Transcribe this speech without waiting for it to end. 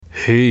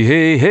Hey,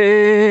 hey,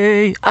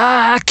 hey,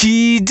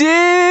 aquí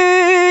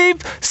Dave.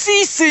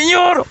 Sí,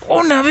 señor,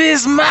 una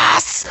vez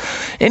más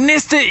en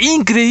este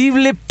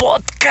increíble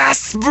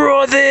podcast,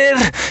 brother.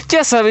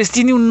 Ya sabes,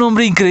 tiene un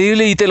nombre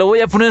increíble y te lo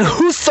voy a poner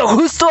justo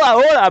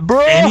ahora,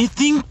 bro.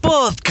 Anything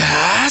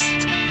Podcast.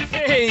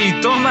 Hey,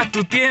 toma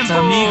tu tiempo,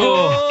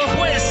 amigo.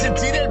 ¿Puedes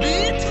sentir el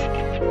beat?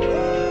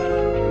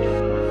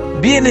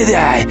 Viene de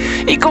ahí.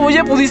 Y como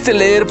ya pudiste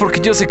leer, porque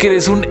yo sé que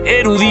eres un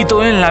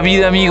erudito en la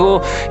vida,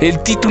 amigo,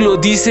 el título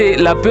dice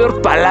la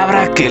peor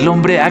palabra que el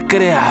hombre ha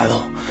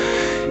creado.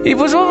 Y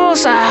pues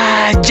vamos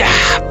allá.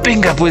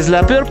 Venga, pues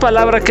la peor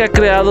palabra que ha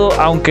creado,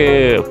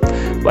 aunque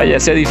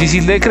vaya, sea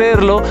difícil de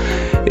creerlo,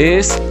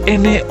 es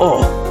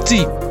NO.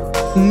 Sí,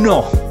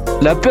 no.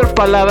 La peor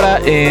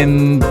palabra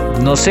en,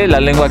 no sé,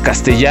 la lengua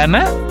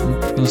castellana,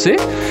 no sé,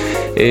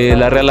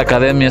 la Real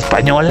Academia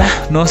Española,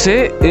 no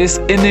sé, es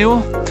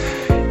NO.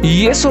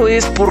 Y eso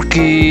es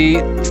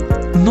porque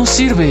no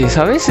sirve,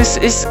 ¿sabes?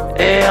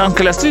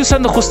 Aunque la estoy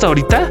usando justo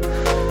ahorita,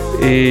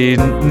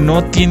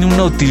 no tiene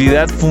una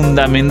utilidad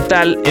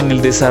fundamental en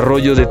el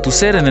desarrollo de tu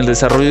ser, en el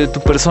desarrollo de tu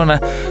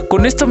persona.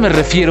 Con esto me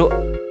refiero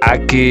a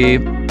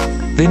que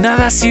de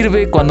nada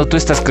sirve cuando tú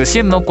estás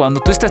creciendo,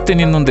 cuando tú estás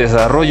teniendo un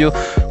desarrollo,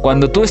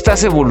 cuando tú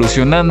estás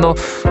evolucionando,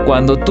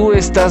 cuando tú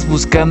estás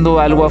buscando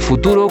algo a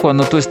futuro,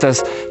 cuando tú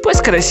estás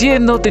pues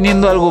creciendo,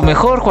 teniendo algo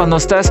mejor, cuando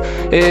estás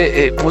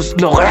pues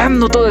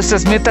logrando todas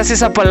esas metas.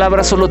 Esa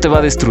palabra solo te va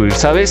a destruir,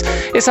 ¿sabes?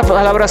 Esa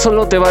palabra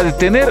solo te va a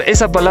detener,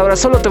 esa palabra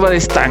solo te va a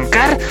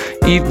estancar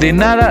y de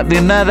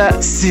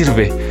nada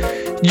sirve.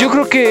 Yo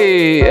creo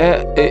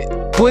que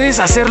puedes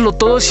hacerlo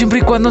todo siempre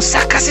y cuando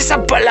sacas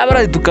esa palabra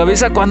de tu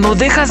cabeza, cuando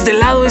dejas de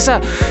lado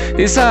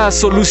esa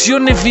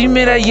solución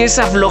efímera y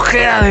esa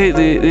flojera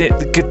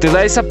que te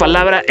da esa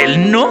palabra,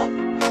 el no.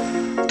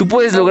 Tú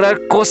puedes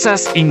lograr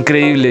cosas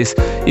increíbles.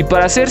 Y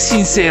para ser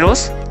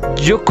sinceros,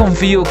 yo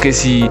confío que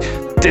si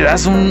te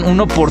das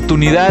una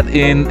oportunidad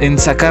en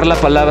sacar la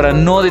palabra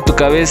no de tu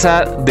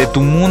cabeza, de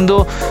tu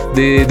mundo,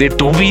 de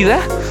tu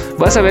vida,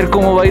 vas a ver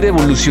cómo va a ir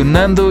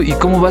evolucionando y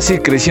cómo vas a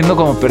ir creciendo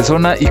como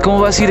persona y cómo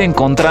vas a ir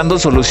encontrando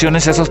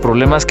soluciones a esos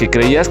problemas que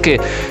creías que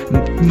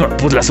no,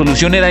 pues la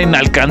solución era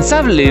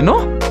inalcanzable,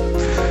 ¿no?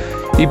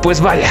 Y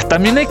pues vaya,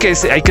 también hay que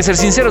ser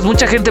sinceros.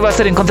 Mucha gente va a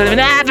estar en contra de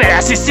mí. Pero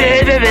así se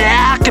debe,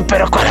 que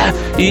pero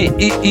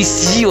y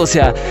sí, o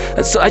sea,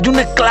 hay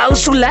una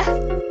cláusula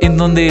en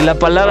donde la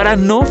palabra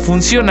no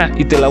funciona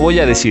y te la voy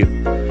a decir.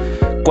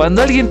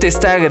 Cuando alguien te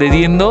está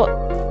agrediendo,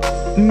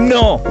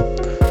 no.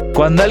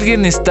 Cuando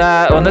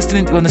estás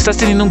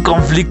teniendo un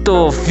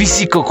conflicto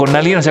físico con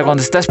alguien, o sea,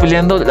 cuando estás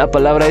peleando, la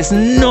palabra es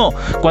no.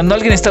 Cuando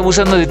alguien está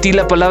abusando de ti,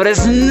 la palabra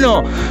es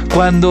no.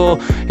 Cuando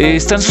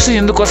están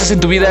sucediendo cosas en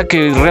tu vida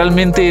que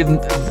realmente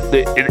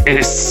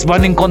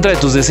van en contra de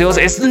tus deseos,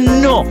 es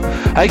no.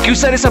 Hay que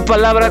usar esa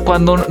palabra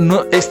cuando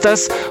no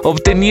estás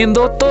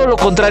obteniendo todo lo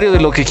contrario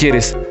de lo que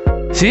quieres,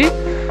 ¿sí?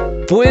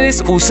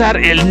 Puedes usar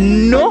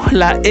el no,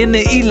 la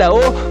N y la O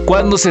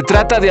cuando se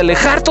trata de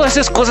alejar todas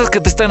esas cosas que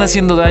te están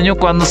haciendo daño,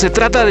 cuando se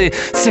trata de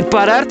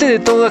separarte de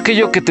todo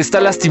aquello que te está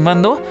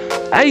lastimando.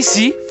 Ahí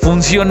sí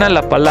funciona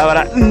la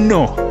palabra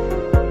no.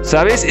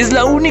 ¿Sabes? Es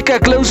la única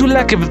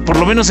cláusula que por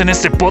lo menos en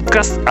este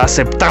podcast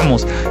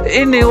aceptamos.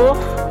 NO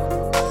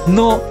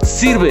no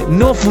sirve,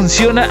 no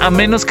funciona a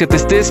menos que te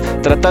estés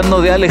tratando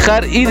de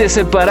alejar y de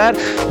separar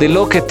de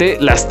lo que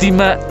te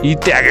lastima y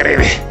te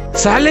agrede.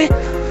 ¿Sale?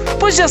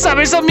 Pues ya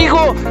sabes,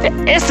 amigo,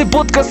 este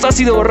podcast ha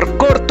sido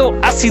corto,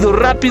 ha sido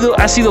rápido,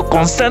 ha sido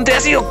constante,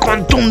 ha sido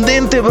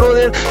contundente,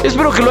 brother.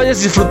 Espero que lo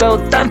hayas disfrutado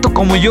tanto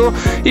como yo.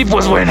 Y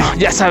pues bueno,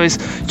 ya sabes,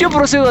 yo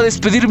procedo a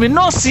despedirme,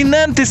 no sin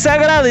antes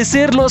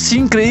agradecer los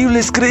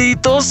increíbles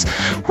créditos.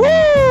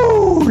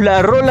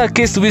 La rola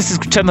que estuviste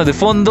escuchando de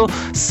fondo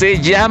se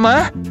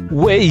llama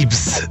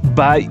Waves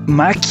by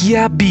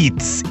Makia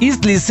Beats.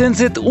 Is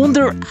licensed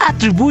under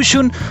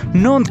Attribution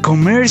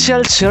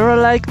Non-Commercial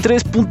Share-alike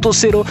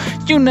 3.0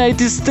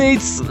 United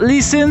States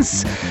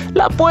License.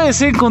 La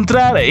puedes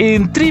encontrar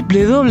en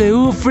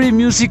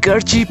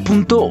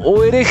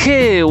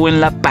www.freemusicarchive.org o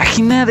en la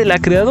página de la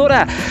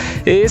creadora.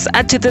 Es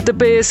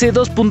https://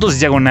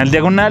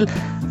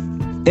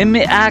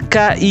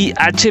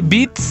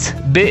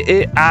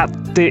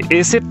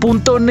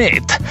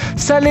 makihbeats.net.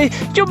 Sale,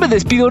 yo me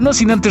despido no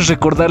sin antes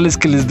recordarles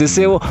que les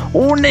deseo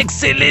una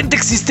excelente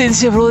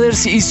existencia,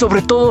 brothers, y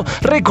sobre todo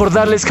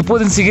recordarles que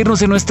pueden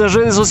seguirnos en nuestras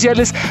redes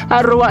sociales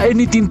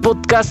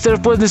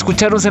 @anythingpodcaster. Pueden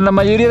escucharnos en la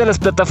mayoría de las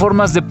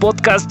plataformas de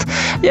podcast.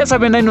 Ya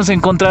saben, ahí nos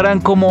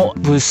encontrarán como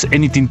pues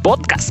Anything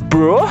Podcast,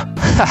 bro.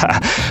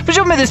 Pues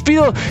yo me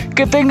despido,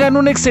 que tengan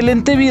una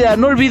excelente vida.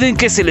 No olviden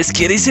que se les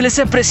quiere y se les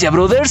aprecia,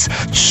 brothers.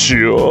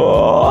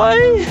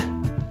 Chai.